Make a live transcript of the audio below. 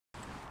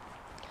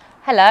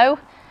Hello,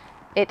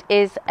 it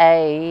is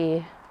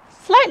a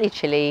slightly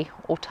chilly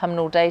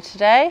autumnal day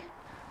today.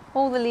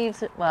 All the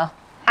leaves, well,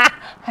 I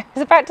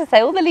was about to say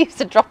all the leaves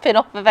are dropping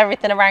off of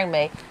everything around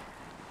me.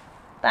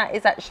 That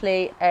is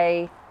actually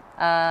a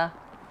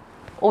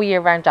all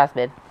year round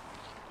jasmine.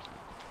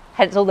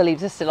 Hence all the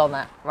leaves are still on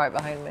that right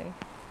behind me.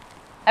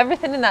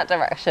 Everything in that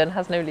direction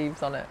has no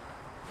leaves on it.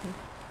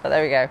 But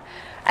there we go.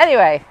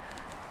 Anyway,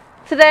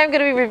 today I'm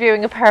going to be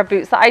reviewing a pair of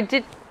boots that I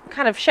did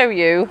kind of show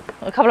you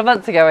a couple of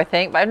months ago, I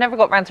think, but I've never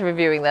got around to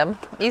reviewing them.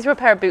 These were a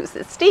pair of boots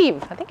that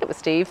Steve, I think it was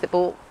Steve, that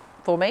bought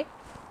for me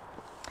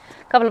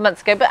a couple of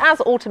months ago. But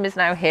as autumn is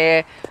now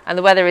here and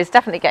the weather is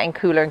definitely getting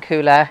cooler and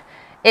cooler,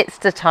 it's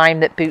the time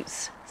that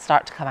boots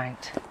start to come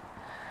out.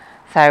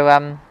 So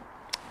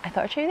I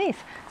thought I'd show you these.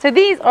 So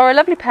these are a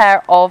lovely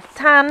pair of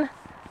tan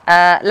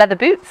leather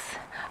boots.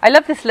 I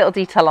love this little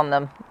detail on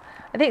them.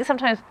 I think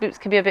sometimes boots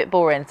can be a bit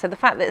boring, so the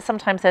fact that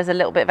sometimes there's a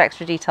little bit of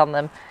extra detail on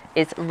them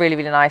is really,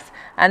 really nice.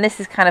 And this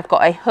has kind of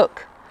got a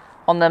hook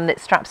on them that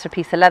straps a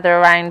piece of leather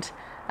around.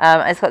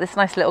 It's got this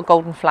nice little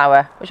golden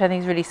flower, which I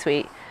think is really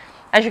sweet.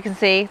 As you can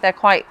see, they're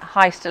quite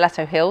high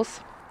stiletto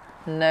heels.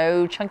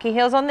 No chunky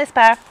heels on this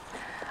pair.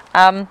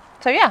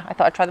 So yeah, I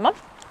thought I'd try them on.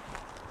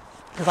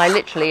 Because I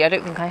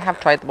don't think I have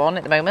tried them on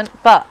at the moment.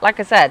 But like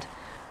I said,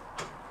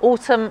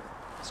 autumn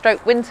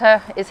 /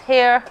 winter is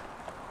here.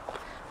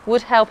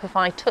 Would help if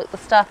I took the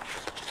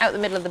stuff out the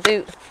middle of the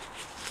boot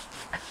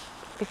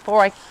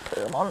before I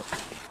put them on.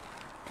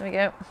 There we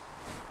go.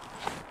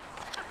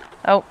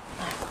 Oh,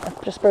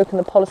 I've just broken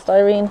the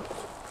polystyrene.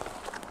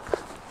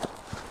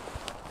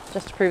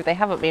 Just to prove they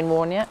haven't been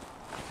worn yet.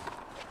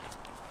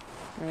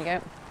 There we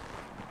go.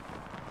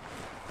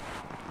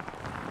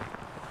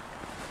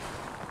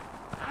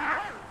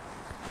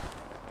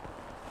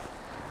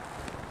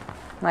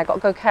 And I got to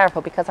go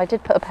careful because I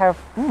did put a pair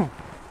of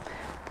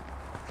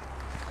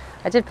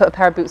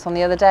boots on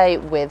the other day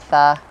with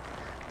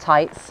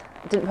tights.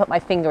 I didn't put my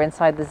finger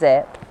inside the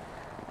zip,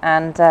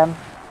 and hang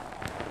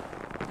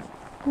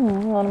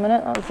on a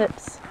minute, that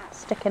zip's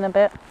sticking a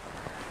bit,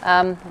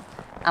 and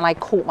I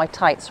caught my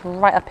tights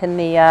right up in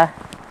the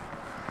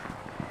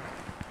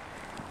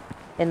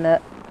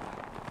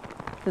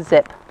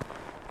zip,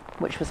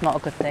 which was not a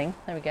good thing.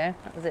 There we go.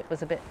 That zip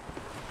was a bit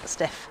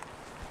stiff.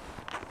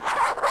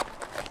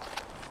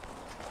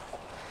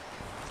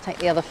 Let's take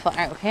the other foot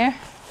out of here.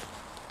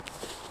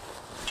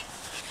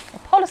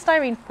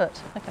 Polystyrene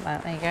foot. Look at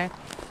that. There you go.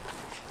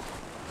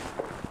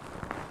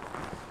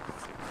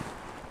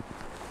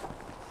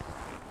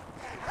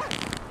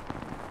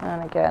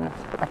 And again,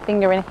 put my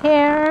finger in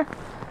here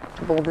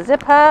to pull the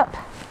zip up.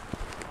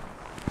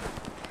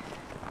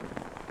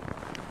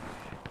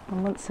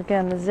 And once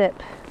again, the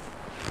zip.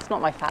 It's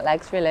not my fat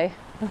legs, really.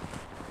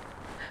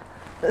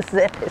 The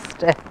zip is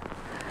stiff.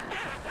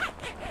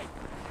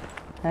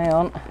 Hang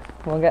on.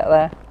 We'll get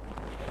there.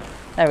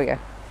 There we go.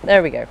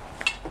 There we go.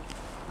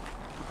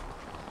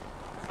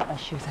 My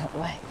shoes out of the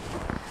way.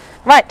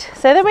 Right,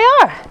 so there we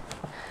are.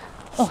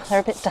 Oh, they're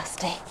a bit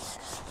dusty. I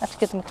have to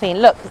give them a clean.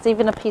 Look, there's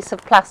even a piece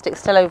of plastic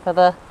still over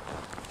the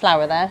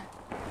flower there,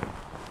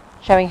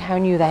 showing how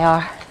new they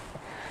are.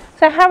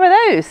 So how are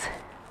those?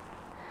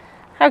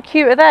 How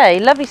cute are they?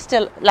 Lovely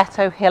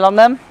stiletto heel on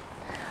them.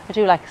 I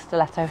do like a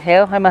stiletto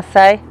heel, I must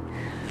say.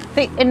 I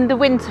think in the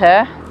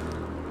winter,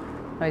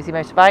 noisy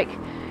motorbike,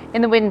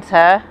 in the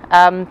winter,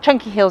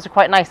 chunky heels are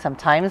quite nice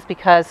sometimes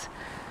because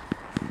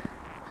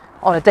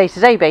on a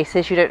day-to-day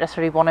basis, you don't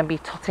necessarily want to be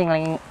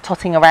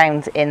totting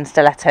around in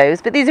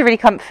stilettos, but these are really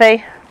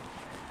comfy.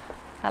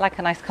 I like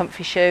a nice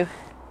comfy shoe.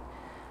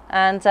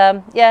 And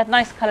yeah,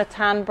 nice colour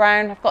tan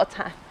brown. I've got a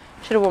tan,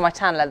 should have worn my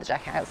tan leather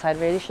jacket outside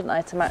really, shouldn't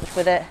I, to match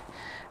with it.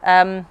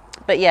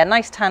 But yeah,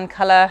 nice tan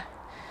colour,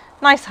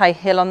 nice high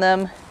heel on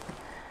them,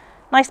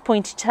 nice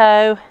pointy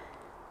toe.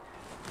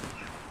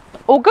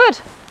 All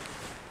good.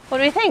 What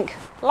do we think?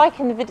 Like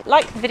the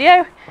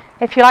video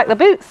if you like the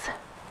boots.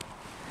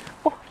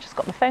 Oh, I've just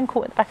got my phone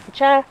caught at the back of the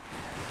chair.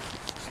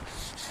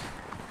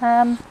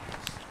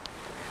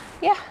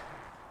 Yeah,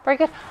 very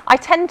good. I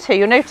tend to,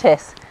 you'll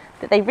notice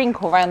that they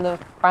wrinkle around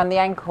the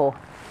ankle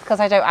because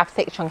I don't have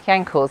thick, chunky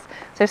ankles.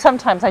 So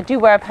sometimes I do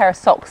wear a pair of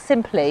socks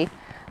simply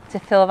to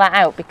fill that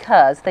out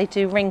because they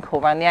do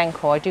wrinkle around the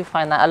ankle. I do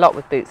find that a lot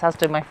with boots, as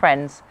do my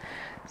friends.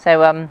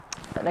 So,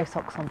 but no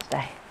socks on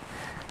today.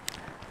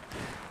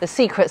 The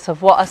secrets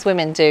of what us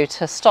women do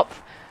to stop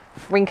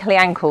wrinkly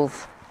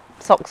ankles.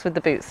 Socks with the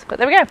boots, but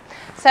there we go.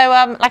 So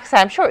like I said,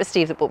 I'm sure it was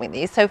Steve that bought me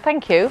these, so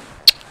thank you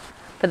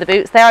for the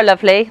boots. They are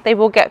lovely. They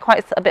will get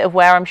quite a bit of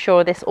wear, I'm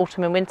sure, this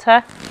autumn and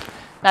winter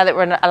now that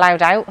we're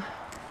allowed out.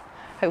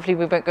 Hopefully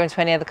we won't go into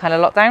any other kind of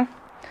lockdown.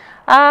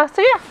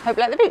 So yeah, hope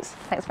you like the boots.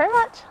 Thanks very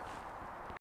much.